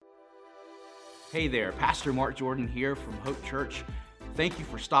Hey there, Pastor Mark Jordan here from Hope Church. Thank you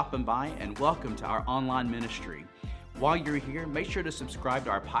for stopping by and welcome to our online ministry. While you're here, make sure to subscribe to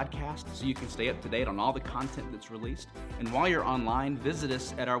our podcast so you can stay up to date on all the content that's released. And while you're online, visit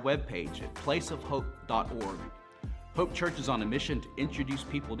us at our webpage at placeofhope.org. Hope Church is on a mission to introduce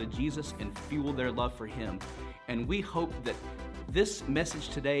people to Jesus and fuel their love for Him. And we hope that this message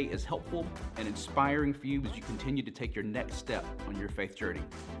today is helpful and inspiring for you as you continue to take your next step on your faith journey.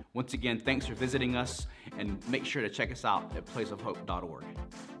 Once again, thanks for visiting us, and make sure to check us out at placeofhope.org.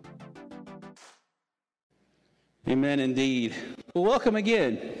 Amen, indeed. Well, welcome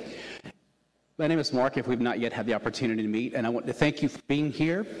again. My name is Mark, if we've not yet had the opportunity to meet, and I want to thank you for being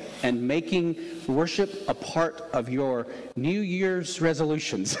here and making worship a part of your New Year's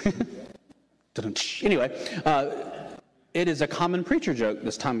resolutions. Anyway, it is a common preacher joke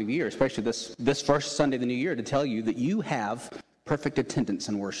this time of year, especially this first Sunday of the new year, to tell you that you have perfect attendance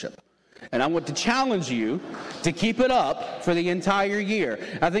in worship. And I want to challenge you to keep it up for the entire year.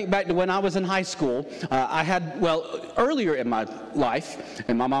 I think back to when I was in high school, earlier in my life,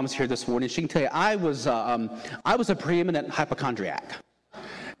 and my mom's here this morning, she can tell you, I was a preeminent hypochondriac.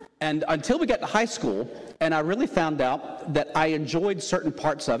 And until we got to high school, and I really found out that I enjoyed certain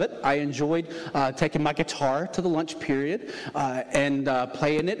parts of it. I enjoyed taking my guitar to the lunch period and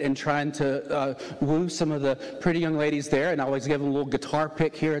playing it and trying to woo some of the pretty young ladies there, and I always give them a little guitar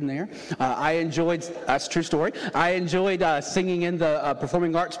pick here and there. I enjoyed, that's a true story, I enjoyed singing in the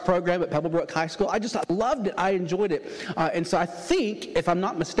performing arts program at Pebblebrook High School. I loved it. I enjoyed it. And so I think, if I'm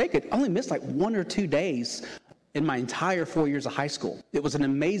not mistaken, I only missed like 1 or 2 days in my entire 4 years of high school. It was an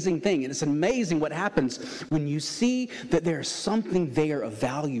amazing thing, and it's amazing what happens when you see that there's something there of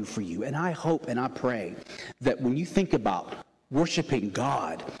value for you. And I hope and I pray that when you think about worshiping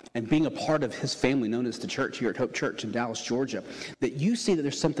God and being a part of His family known as the church here at Hope Church in Dallas, Georgia, that you see that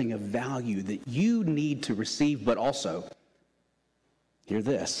there's something of value that you need to receive, but also, hear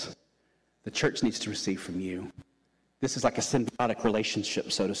this, the church needs to receive from you. This is like a symbiotic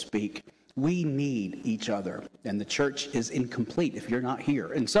relationship, so to speak. We need each other, and the church is incomplete if you're not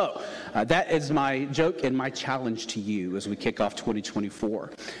here. And so that is my joke and my challenge to you as we kick off 2024,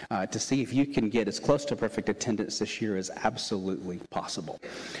 to see if you can get as close to perfect attendance this year as absolutely possible.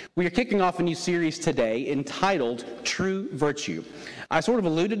 We are kicking off a new series today entitled True Virtue. I sort of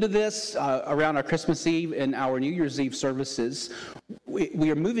alluded to this around our Christmas Eve and our New Year's Eve services.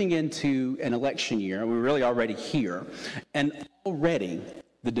 We are moving into an election year, and we're really already here, and already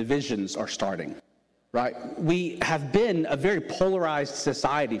the divisions are starting, right? We have been a very polarized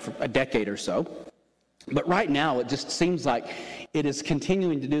society for a decade or so, but right now it just seems like it is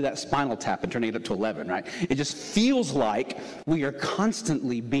continuing to do that spinal tap and turning it up to 11, right? It just feels like we are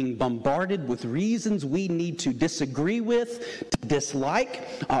constantly being bombarded with reasons we need to disagree with, to dislike,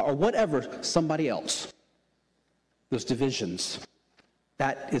 or whatever somebody else. Those divisions,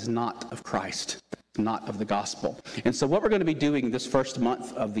 that is not of Christ, not of the gospel. And so what we're going to be doing this first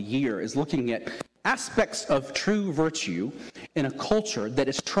month of the year is looking at aspects of true virtue in a culture that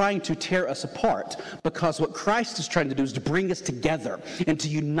is trying to tear us apart, because what Christ is trying to do is to bring us together and to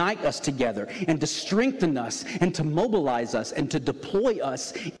unite us together and to strengthen us and to mobilize us and to deploy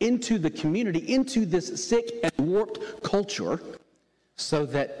us into the community, into this sick and warped culture, so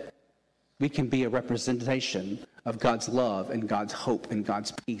that we can be a representation of God's love and God's hope and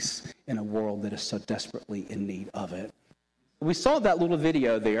God's peace in a world that is so desperately in need of it. We saw that little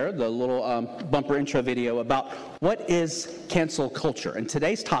video there, the little bumper intro video about what is cancel culture. And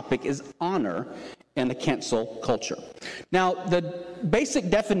today's topic is honor and the cancel culture. Now, the basic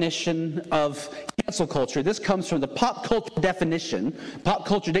definition of cancel culture, this comes from the pop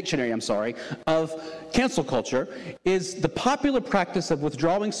culture dictionary, of cancel culture, is the popular practice of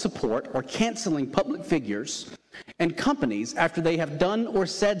withdrawing support or canceling public figures and companies after they have done or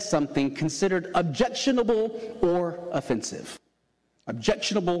said something considered objectionable or offensive.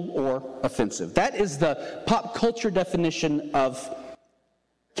 Objectionable or offensive. That is the pop culture definition of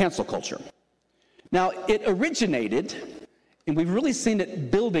cancel culture. Now, it originated, and we've really seen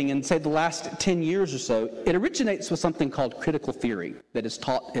it building in, say, the last 10 years or so. It originates with something called critical theory that is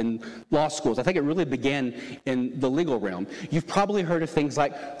taught in law schools. I think it really began in the legal realm. You've probably heard of things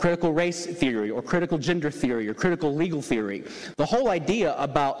like critical race theory or critical gender theory or critical legal theory. The whole idea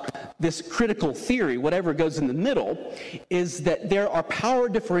about this critical theory, whatever goes in the middle, is that there are power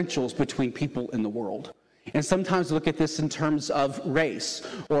differentials between people in the world. And sometimes we look at this in terms of race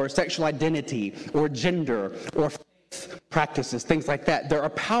or sexual identity or gender or faith practices, things like that. There are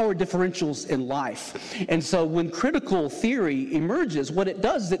power differentials in life. And so when critical theory emerges, what it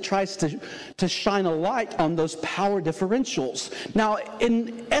does is it tries to shine a light on those power differentials. Now,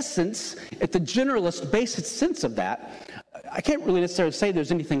 in essence, at the generalist basic sense of that, I can't really necessarily say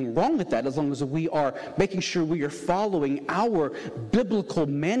there's anything wrong with that as long as we are making sure we are following our biblical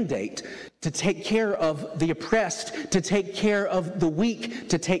mandate to take care of the oppressed, to take care of the weak,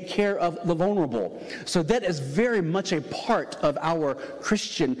 to take care of the vulnerable. So that is very much a part of our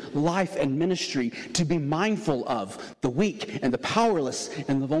Christian life and ministry, to be mindful of the weak and the powerless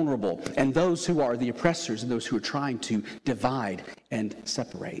and the vulnerable, and those who are the oppressors and those who are trying to divide and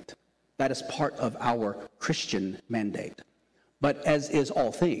separate. That is part of our Christian mandate. But as is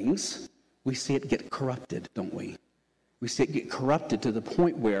all things, we see it get corrupted, don't we? We see it get corrupted to the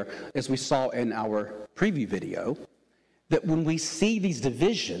point where, as we saw in our preview video, that when we see these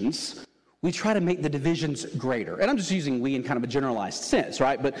divisions, we try to make the divisions greater. And I'm just using we in kind of a generalized sense,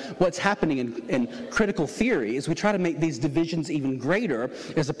 right? But what's happening in critical theory is we try to make these divisions even greater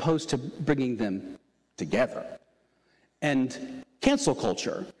as opposed to bringing them together. And cancel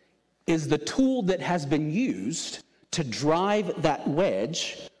culture is the tool that has been used to drive that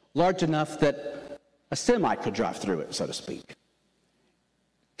wedge large enough that a semi could drive through it, so to speak.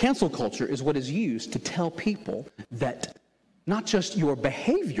 Cancel culture is what is used to tell people that not just your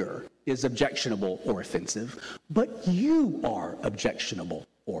behavior is objectionable or offensive, but you are objectionable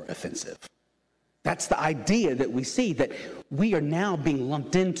or offensive. That's the idea that we see, that we are now being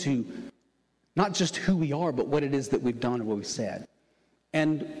lumped into not just who we are, but what it is that we've done or what we've said.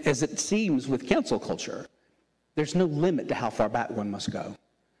 And as it seems with cancel culture, there's no limit to how far back one must go.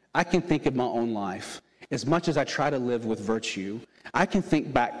 I can think of my own life. As much as I try to live with virtue, I can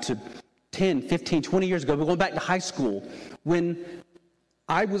think back to 10, 15, 20 years ago, going back to high school, when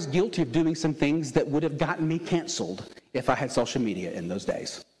I was guilty of doing some things that would have gotten me canceled if I had social media in those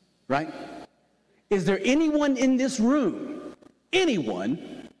days, right? Is there anyone in this room,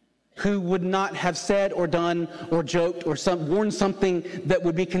 anyone, who would not have said or done or joked or worn something that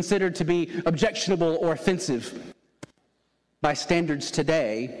would be considered to be objectionable or offensive by standards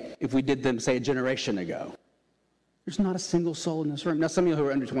today if we did them, say, a generation ago? There's not a single soul in this room. Now, some of you who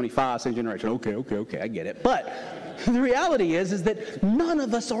are under 25 say generation, okay, I get it. But the reality is that none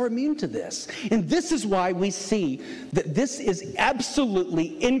of us are immune to this. And this is why we see that this is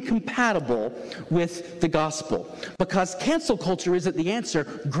absolutely incompatible with the gospel. Because cancel culture isn't the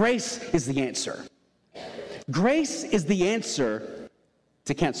answer. Grace is the answer. Grace is the answer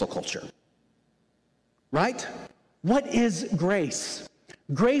to cancel culture. Right? What is grace?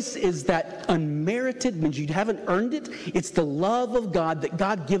 Grace is that unmerited, means you haven't earned it. It's the love of God that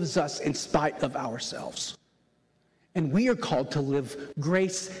God gives us in spite of ourselves. And we are called to live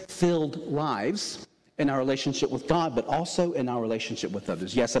grace-filled lives in our relationship with God, but also in our relationship with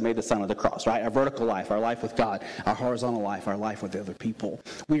others. Yes, I made the sign of the cross, right? Our vertical life, our life with God, our horizontal life, our life with other people.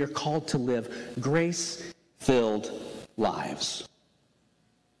 We are called to live grace-filled lives.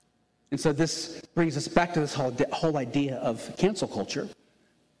 And so this brings us back to this whole idea of cancel culture,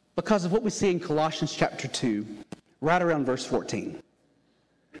 because of what we see in Colossians chapter 2, right around verse 14,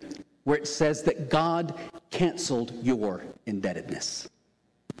 where it says that God canceled your indebtedness.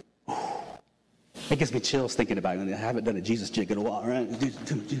 It gives me chills thinking about it. I haven't done a Jesus jig in a while, right?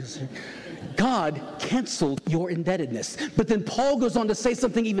 God canceled your indebtedness. But then Paul goes on to say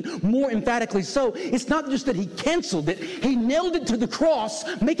something even more emphatically so. It's not just that he canceled it, he nailed it to the cross,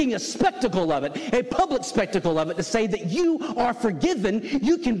 making a spectacle of it, a public spectacle of it, to say that you are forgiven,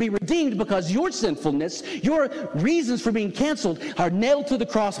 you can be redeemed because your sinfulness, your reasons for being canceled are nailed to the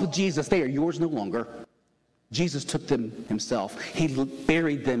cross with Jesus. They are yours no longer. Jesus took them himself. He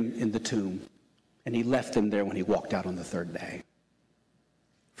buried them in the tomb. And he left them there when he walked out on the third day.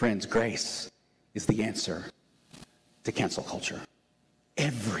 Friends, grace is the answer to cancel culture.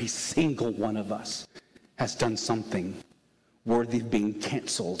 Every single one of us has done something worthy of being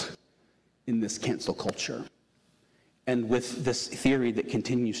canceled in this cancel culture. And with this theory that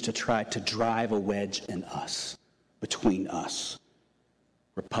continues to try to drive a wedge in us, between us,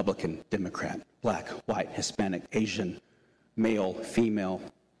 Republican, Democrat, black, white, Hispanic, Asian, male, female,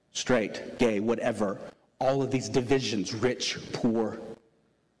 straight, gay, whatever, all of these divisions, rich, poor,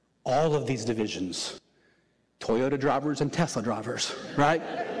 all of these divisions, Toyota drivers and Tesla drivers, right?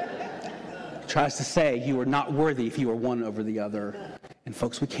 Tries to say you are not worthy if you are one over the other. And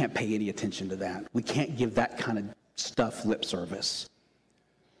folks, we can't pay any attention to that. We can't give that kind of stuff lip service.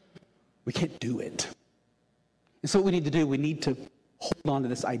 We can't do it. And so what we need to do, we need to hold on to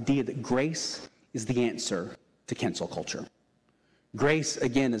this idea that grace is the answer to cancel culture. Grace,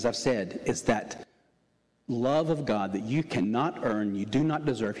 again, as I've said, is that love of God that you cannot earn, you do not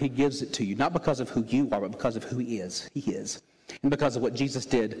deserve. He gives it to you, not because of who you are, but because of who He is. He is. And because of what Jesus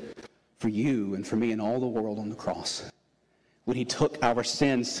did for you and for me and all the world on the cross. When He took our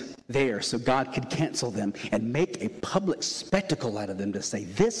sins there so God could cancel them and make a public spectacle out of them to say,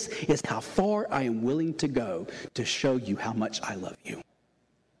 this is how far I am willing to go to show you how much I love you.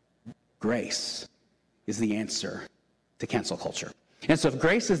 Grace is the answer to cancel culture. And so if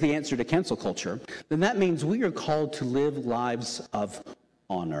grace is the answer to cancel culture, then that means we are called to live lives of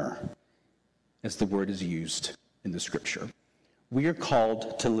honor, as the word is used in the scripture. We are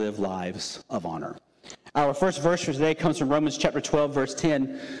called to live lives of honor. Our first verse for today comes from Romans chapter 12, verse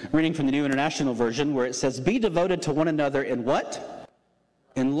 10, reading from the New International Version, where it says, be devoted to one another in what?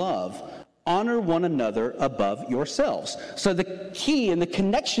 In love. Honor one another above yourselves. So the key and the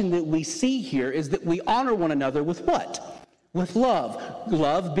connection that we see here is that we honor one another with what? With love.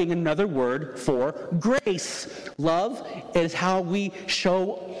 Love being another word for grace. Love is how we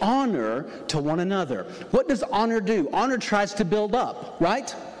show honor to one another. What does honor do? Honor tries to build up,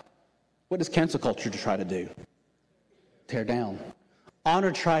 right? What does cancel culture try to do? Tear down.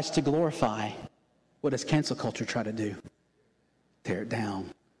 Honor tries to glorify. What does cancel culture try to do? Tear it down.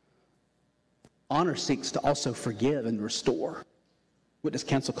 Honor seeks to also forgive and restore. What does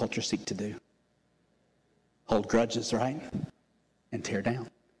cancel culture seek to do? Hold grudges, right? And tear down.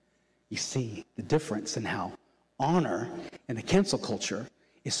 You see the difference in how honor in the cancel culture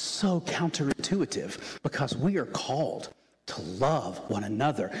is so counterintuitive, because we are called to love one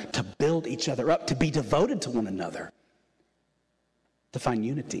another, to build each other up, to be devoted to one another, to find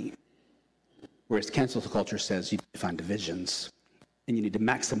unity. Whereas cancel culture says you need to find divisions, and you need to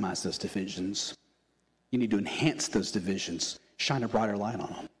maximize those divisions. You need to enhance those divisions, shine a brighter light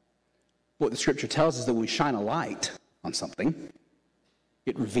on them. What the scripture tells us is that when we shine a light on something,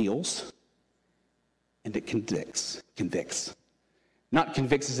 it reveals and it convicts. Not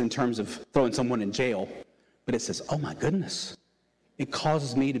convicts us in terms of throwing someone in jail, but it says, oh my goodness, it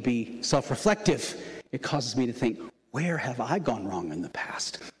causes me to be self-reflective. It causes me to think, where have I gone wrong in the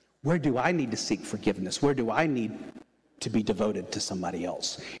past? Where do I need to seek forgiveness? Where do I need to be devoted to somebody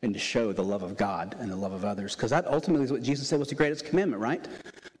else and to show the love of God and the love of others? Because that ultimately is what Jesus said was the greatest commandment, right?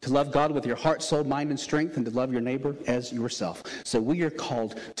 To love God with your heart, soul, mind, and strength, and to love your neighbor as yourself. So we are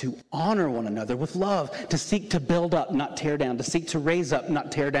called to honor one another with love, to seek to build up, not tear down, to seek to raise up,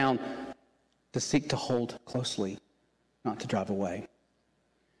 not tear down, to seek to hold closely, not to drive away.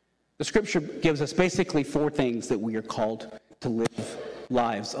 The scripture gives us basically four things that we are called to live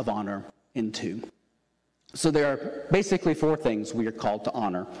lives of honor into. So there are basically four things we are called to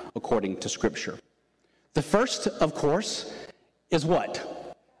honor according to scripture. The first, of course, is what?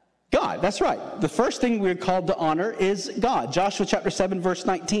 God. That's right. The first thing we're called to honor is God. Joshua chapter 7, verse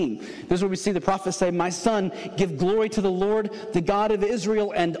 19. This is where we see the prophet say, my son, give glory to the Lord, the God of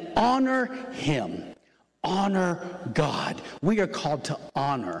Israel, and honor him. Honor God. We are called to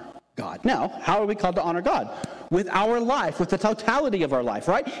honor God. Now, how are we called to honor God? With our life, with the totality of our life,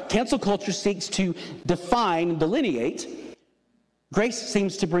 right? Cancel culture seeks to define and delineate. Grace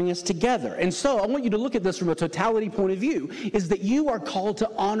seems to bring us together. And so I want you to look at this from a totality point of view, is that you are called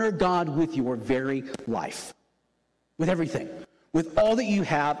to honor God with your very life, with everything, with all that you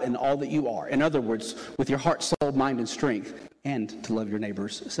have and all that you are. In other words, with your heart, soul, mind, and strength, and to love your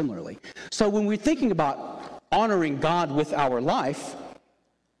neighbors similarly. So when we're thinking about honoring God with our life,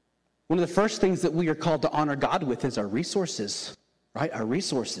 one of the first things that we are called to honor God with is our resources, right? Our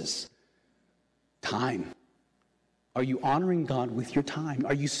resources. Time. Are you honoring God with your time?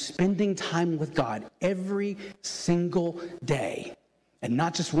 Are you spending time with God every single day? And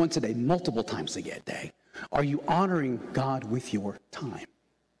not just once a day, multiple times a day. Are you honoring God with your time?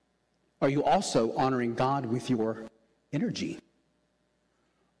 Are you also honoring God with your energy?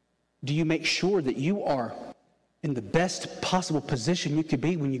 Do you make sure that you are in the best possible position you could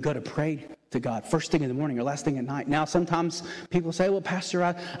be when you go to pray to God, first thing in the morning or last thing at night? Now, sometimes people say, well, Pastor,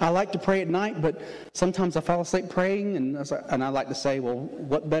 I like to pray at night, but sometimes I fall asleep praying, and I like to say, well,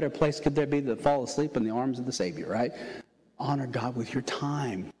 what better place could there be to fall asleep in the arms of the Savior, right? Honor God with your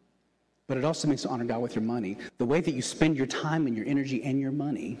time. But it also means to honor God with your money. The way that you spend your time and your energy and your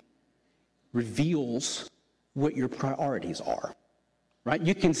money reveals what your priorities are, right?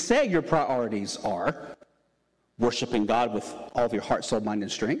 You can say your priorities are worshiping God with all of your heart, soul, mind,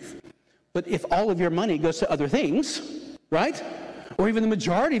 and strength. But if all of your money goes to other things, right? Or even the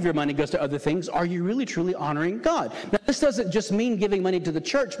majority of your money goes to other things, are you really truly honoring God? Now, this doesn't just mean giving money to the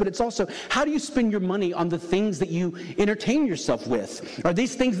church, but it's also, how do you spend your money on the things that you entertain yourself with? Are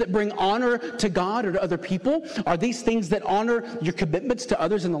these things that bring honor to God or to other people? Are these things that honor your commitments to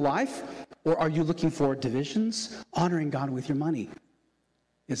others in the life? Or are you looking for divisions? Honoring God with your money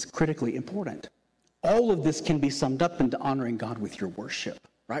is critically important. All of this can be summed up into honoring God with your worship,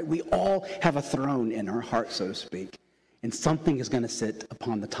 right? We all have a throne in our heart, so to speak, and something is going to sit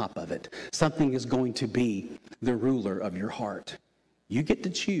upon the top of it. Something is going to be the ruler of your heart. You get to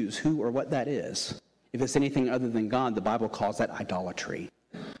choose who or what that is. If it's anything other than God, the Bible calls that idolatry.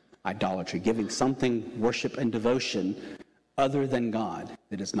 Idolatry, giving something worship and devotion other than God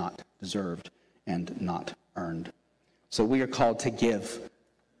that is not deserved and not earned. So we are called to give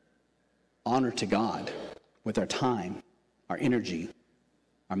honor to God with our time, our energy,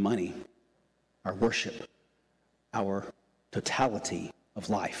 our money, our worship, our totality of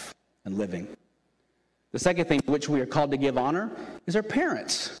life and living. The second thing to which we are called to give honor is our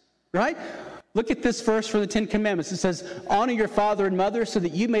parents, right? Look at this verse from the Ten Commandments. It says, honor your father and mother so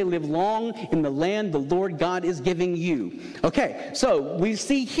that you may live long in the land the Lord God is giving you. Okay, so we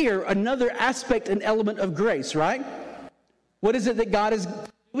see here another aspect and element of grace, right? What is it that God is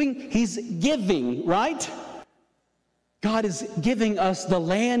doing? He's giving, right? God is giving us the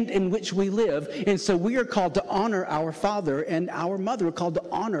land in which we live, and so we are called to honor our father and our mother. We're called to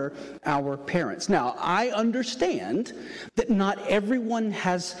honor our parents. Now, I understand that not everyone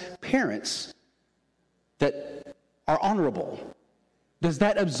has parents that are honorable. Does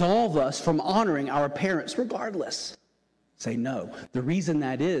that absolve us from honoring our parents regardless? Say no. The reason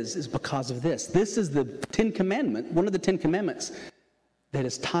that is because of this. This is the Ten Commandment, one of the Ten Commandments that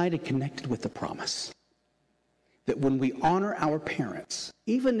is tied and connected with the promise. That when we honor our parents,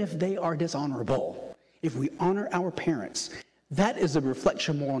 even if they are dishonorable, if we honor our parents, that is a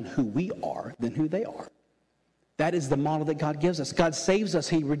reflection more on who we are than who they are. That is the model that God gives us. God saves us.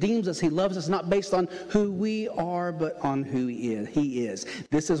 He redeems us. He loves us, not based on who we are, but on who He is.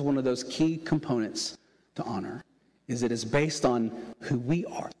 This is one of those key components to honor, is it is based on who we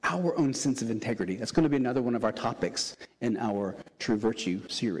are, our own sense of integrity. That's going to be another one of our topics in our True Virtue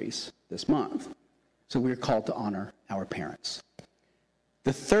series this month. So we are called to honor our parents.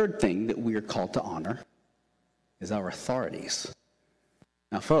 The third thing that we are called to honor is our authorities.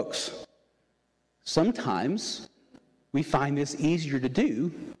 Now, folks, sometimes we find this easier to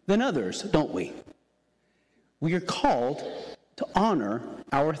do than others, don't we? We are called to honor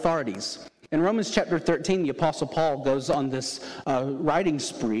our authorities. In Romans chapter 13, the Apostle Paul goes on this writing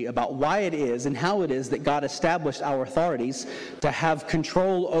spree about why it is and how it is that God established our authorities to have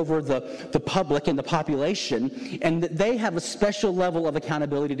control over the public and the population, and that they have a special level of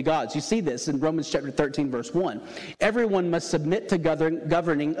accountability to God. So you see this in Romans chapter 13, verse 1. Everyone must submit to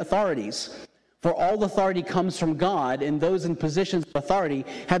governing authorities. For all authority comes from God, and those in positions of authority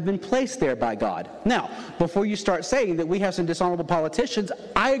have been placed there by God. Now, before you start saying that we have some dishonorable politicians,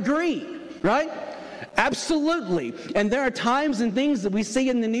 I agree. Right? Absolutely. And there are times and things that we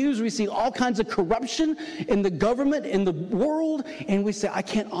see in the news, we see all kinds of corruption in the government, in the world, and we say, I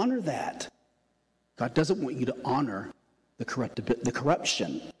can't honor that. God doesn't want you to honor the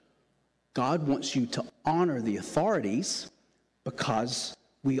corruption. God wants you to honor the authorities because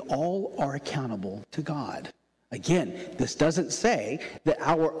we all are accountable to God. Again, this doesn't say that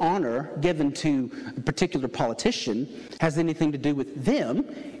our honor given to a particular politician has anything to do with them.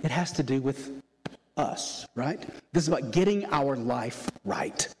 It has to do with us, right? This is about getting our life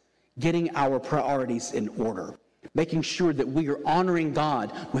right, getting our priorities in order, making sure that we are honoring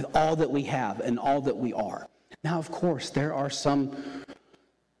God with all that we have and all that we are. Now, of course, there are some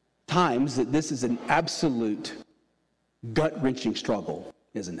times that this is an absolute gut-wrenching struggle,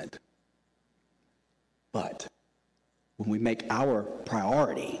 isn't it? But when we make our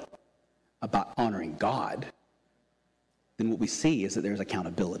priority about honoring God, then what we see is that there's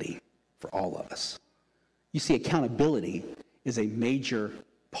accountability for all of us. You see, accountability is a major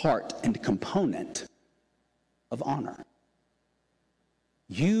part and component of honor.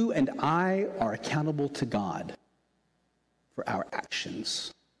 You and I are accountable to God for our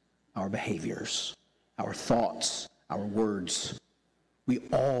actions, our behaviors, our thoughts, our words. We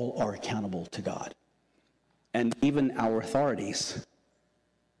all are accountable to God. And even our authorities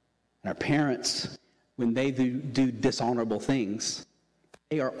and our parents, when they do dishonorable things,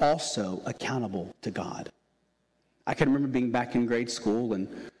 they are also accountable to God. I can remember being back in grade school,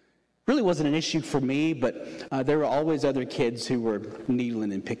 and really wasn't an issue for me, but there were always other kids who were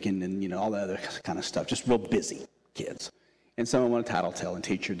needling and picking and, all the other kind of stuff, just real busy kids. And someone wanted to tattletale and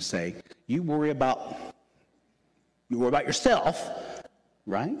teacher to say, you worry about yourself,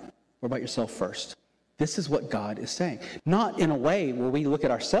 right? Worry about yourself first. This is what God is saying. Not in a way where we look at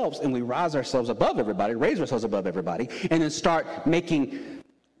ourselves and we raise ourselves above everybody, and then start making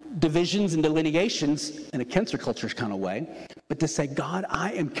divisions and delineations in a cancer culture kind of way, but to say, God,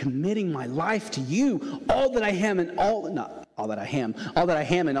 I am committing my life to you. All that I am and not all that I am, all that I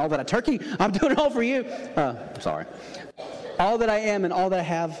am and all that I turkey, I'm doing it all for you. Sorry. All that I am and all that I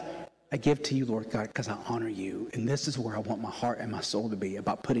have, I give to you, Lord God, because I honor you. And this is where I want my heart and my soul to be,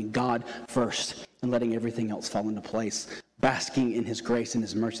 about putting God first and letting everything else fall into place, basking in his grace and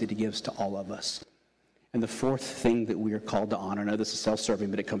his mercy that he gives to all of us. And the fourth thing that we are called to honor, I know this is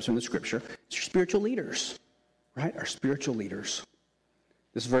self-serving, but it comes from the scripture, it's your spiritual leaders, right? Our spiritual leaders.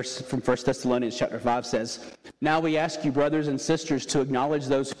 This verse from 1 Thessalonians chapter 5 says, now we ask you, brothers and sisters, to acknowledge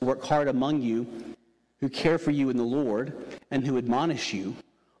those who work hard among you, who care for you in the Lord, and who admonish you.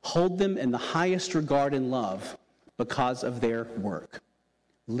 Hold them in the highest regard and love because of their work.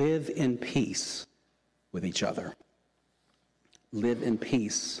 Live in peace with each other. Live in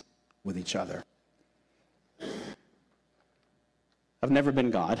peace with each other. I've never been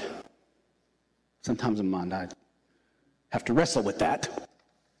God. Sometimes in mind I have to wrestle with that.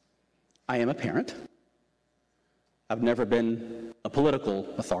 I am a parent. I've never been a political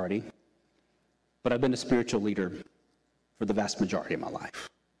authority, but I've been a spiritual leader for the vast majority of my life.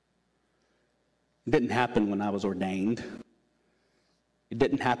 It didn't happen when I was ordained. It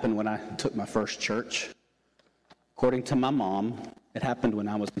didn't happen when I took my first church. According to my mom, it happened when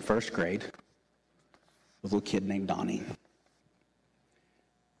I was in first grade with a little kid named Donnie.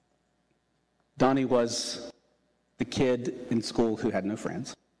 Donnie was the kid in school who had no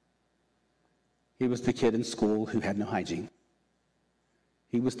friends. He was the kid in school who had no hygiene.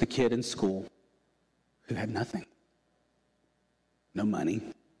 He was the kid in school who had nothing. No money.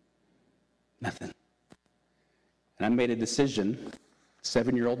 Nothing. And I made a decision,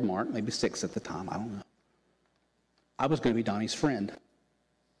 7-year-old Mark, maybe 6 at the time, I don't know. I was going to be Donnie's friend.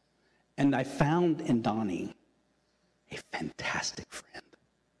 And I found in Donnie a fantastic friend.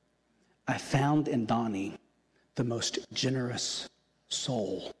 I found in Donnie the most generous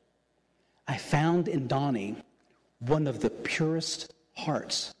soul. I found in Donnie one of the purest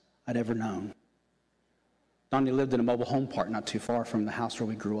hearts I'd ever known. Donnie lived in a mobile home park not too far from the house where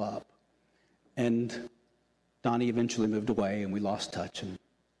we grew up. And Donnie eventually moved away and we lost touch. And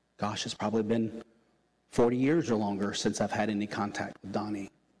gosh, it's probably been 40 years or longer since I've had any contact with Donnie.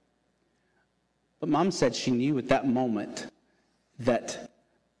 But Mom said she knew at that moment that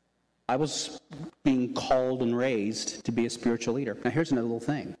I was being called and raised to be a spiritual leader. Now here's another little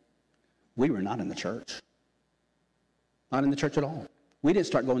thing. We were not in the church. Not in the church at all. We didn't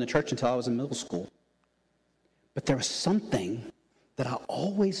start going to church until I was in middle school. But there was something that I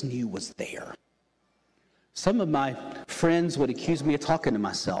always knew was there. Some of my friends would accuse me of talking to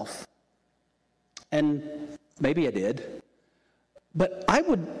myself. And maybe I did. But I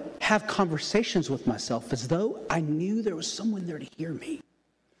would have conversations with myself as though I knew there was someone there to hear me.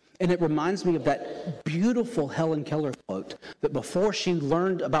 And it reminds me of that beautiful Helen Keller quote that before she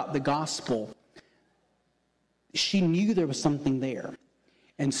learned about the gospel, she knew there was something there.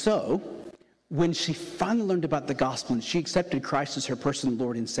 And so, when she finally learned about the gospel and she accepted Christ as her personal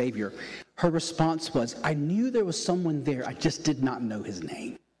Lord and Savior, her response was, I knew there was someone there, I just did not know his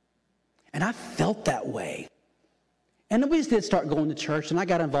name. And I felt that way. And we did start going to church, and I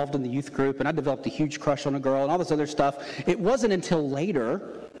got involved in the youth group, and I developed a huge crush on a girl and all this other stuff. It wasn't until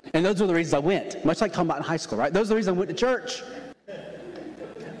later, and those were the reasons I went, much like talking about in high school, right? Those are the reasons I went to church.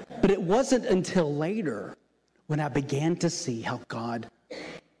 But it wasn't until later when I began to see how God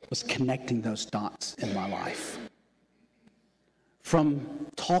was connecting those dots in my life. From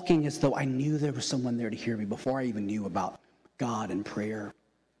talking as though I knew there was someone there to hear me before I even knew about God and prayer,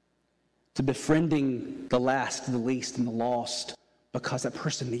 to befriending the last, the least, and the lost because that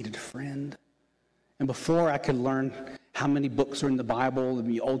person needed a friend. And before I could learn how many books are in the Bible,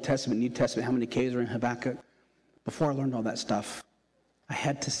 the Old Testament, New Testament, how many caves are in Habakkuk, before I learned all that stuff, I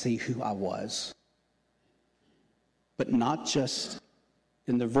had to see who I was. But not just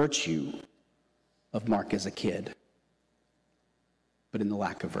in the virtue of Mark as a kid, but in the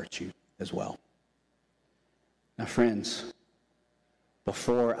lack of virtue as well. Now, friends,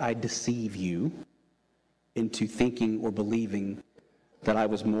 before I deceive you into thinking or believing that I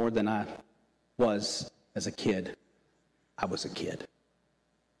was more than I was as a kid, I was a kid.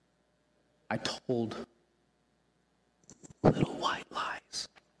 I told little white lies.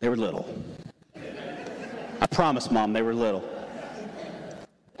 They were little. I promise, Mom, they were little.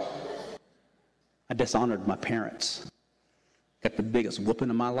 I dishonored my parents. Got the biggest whooping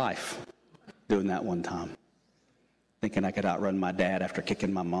of my life doing that one time. Thinking I could outrun my dad after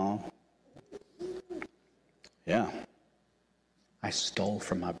kicking my mom. Yeah. I stole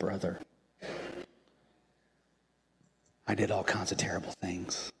from my brother. I did all kinds of terrible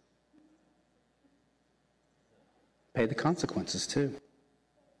things. pay the consequences too.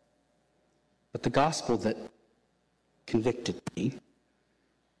 But the gospel that convicted me,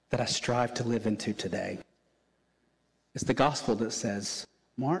 that I strive to live into today, is the gospel that says,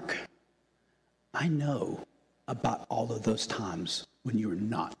 Mark, I know about all of those times when you were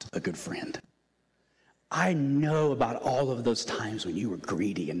not a good friend. I know about all of those times when you were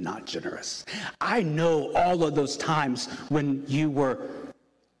greedy and not generous. I know all of those times when you were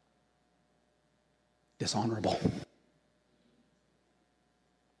dishonorable.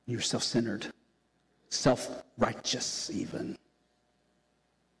 You're self-centered, self-righteous even.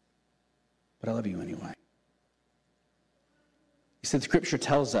 But I love you anyway. He said, Scripture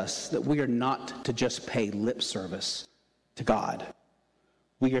tells us that we are not to just pay lip service to God.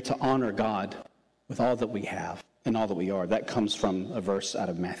 We are to honor God with all that we have and all that we are. That comes from a verse out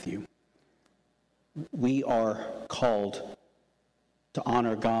of Matthew. We are called to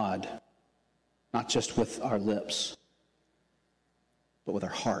honor God, not just with our lips, but with our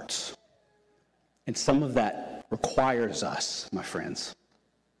hearts. And some of that requires us, my friends,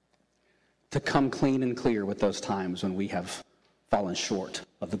 to come clean and clear with those times when we have fallen short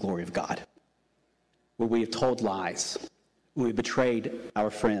of the glory of God, where we have told lies, when we betrayed our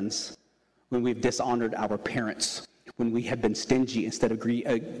friends, when we've dishonored our parents, when we have been stingy instead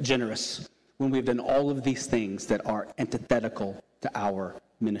of generous, when we've done all of these things that are antithetical to our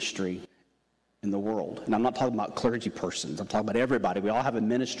ministry in the world. And I'm not talking about clergy persons. I'm talking about everybody. We all have a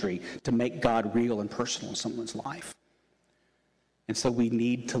ministry to make God real and personal in someone's life. And so we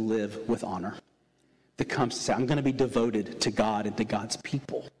need to live with honor that comes to say, I'm going to be devoted to God and to God's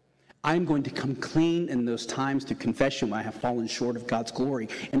people. I'm going to come clean in those times through confession when I have fallen short of God's glory.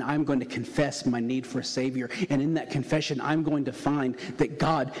 And I'm going to confess my need for a Savior. And in that confession, I'm going to find that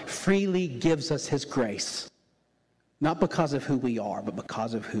God freely gives us his grace. Not because of who we are, but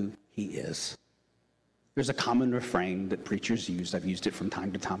because of who he is. There's a common refrain that preachers use. I've used it from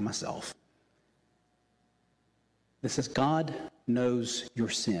time to time myself. This says, God knows your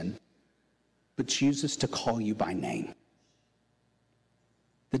sin, but chooses to call you by name.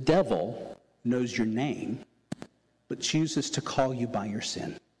 The devil knows your name, but chooses to call you by your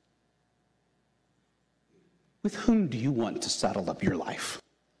sin. With whom do you want to saddle up your life?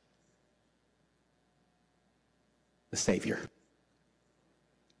 The Savior.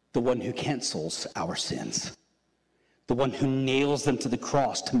 The one who cancels our sins. The one who nails them to the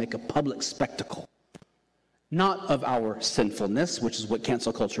cross to make a public spectacle. Not of our sinfulness, which is what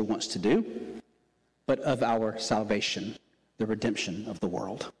cancel culture wants to do, but of our salvation, the redemption of the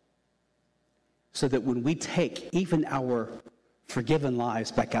world. So that when we take even our forgiven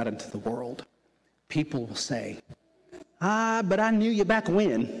lives back out into the world, people will say, but I knew you back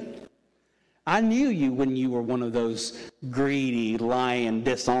when. I knew you when you were one of those greedy, lying,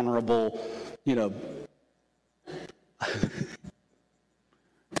 dishonorable,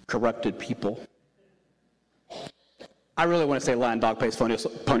 corrupted people. I really want to say lion, dog, face, pony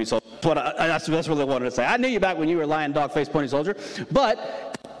soldier. That's really what I wanted to say. I knew you back when you were lion, dog, face, pony soldier.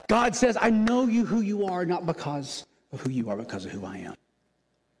 But God says, I know you who you are, not because of who you are, because of who I am.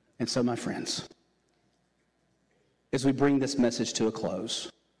 And so, my friends, as we bring this message to a close,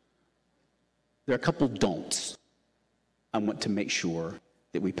 there are a couple don'ts I want to make sure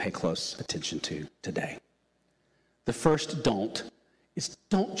that we pay close attention to today. The first don't is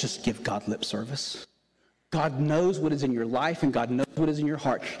don't just give God lip service. God knows what is in your life, and God knows what is in your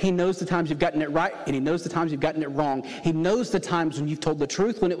heart. He knows the times you've gotten it right, and he knows the times you've gotten it wrong. He knows the times when you've told the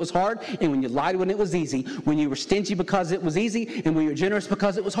truth when it was hard, and when you lied when it was easy, when you were stingy because it was easy, and when you were generous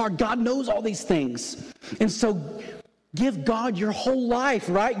because it was hard. God knows all these things. And so give God your whole life,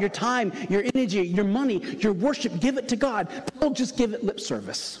 right? Your time, your energy, your money, your worship. Give it to God. Don't just give it lip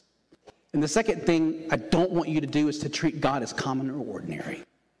service. And the second thing I don't want you to do is to treat God as common or ordinary.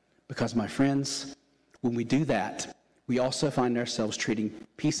 Because, my friends, when we do that, we also find ourselves treating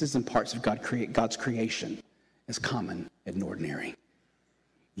pieces and parts of God's creation as common and ordinary.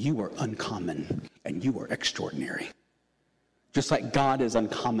 You are uncommon and you are extraordinary. Just like God is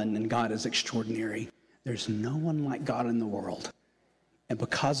uncommon and God is extraordinary, there's no one like God in the world. And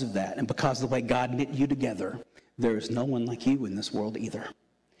because of that, and because of the way God knit you together, there is no one like you in this world either.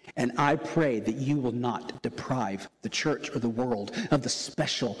 And I pray that you will not deprive the church or the world of the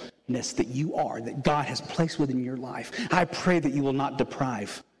specialness that you are, that God has placed within your life. I pray that you will not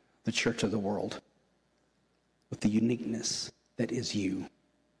deprive the church or the world with the uniqueness that is you.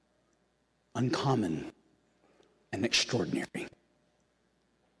 Uncommon and extraordinary.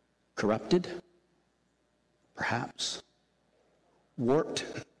 Corrupted? Perhaps. Warped?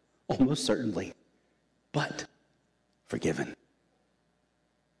 Almost certainly. But forgiven.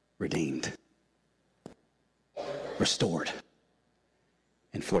 Redeemed. restored.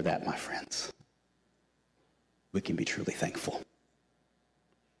 And for that, my friends, we can be truly thankful.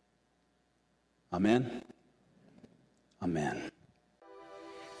 Amen. Amen.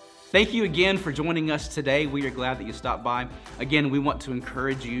 Thank you again for joining us today. We are glad that you stopped by. Again, we want to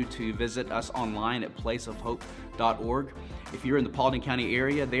encourage you to visit us online at placeofhope.org. If you're in the Paulding County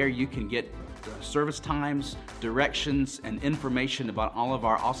area, there you can get service times, directions, and information about all of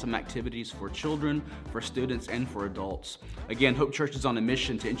our awesome activities for children, for students, and for adults. Again, Hope Church is on a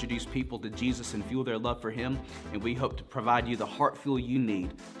mission to introduce people to Jesus and fuel their love for Him, and we hope to provide you the heart fuel you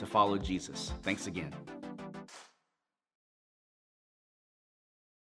need to follow Jesus. Thanks again.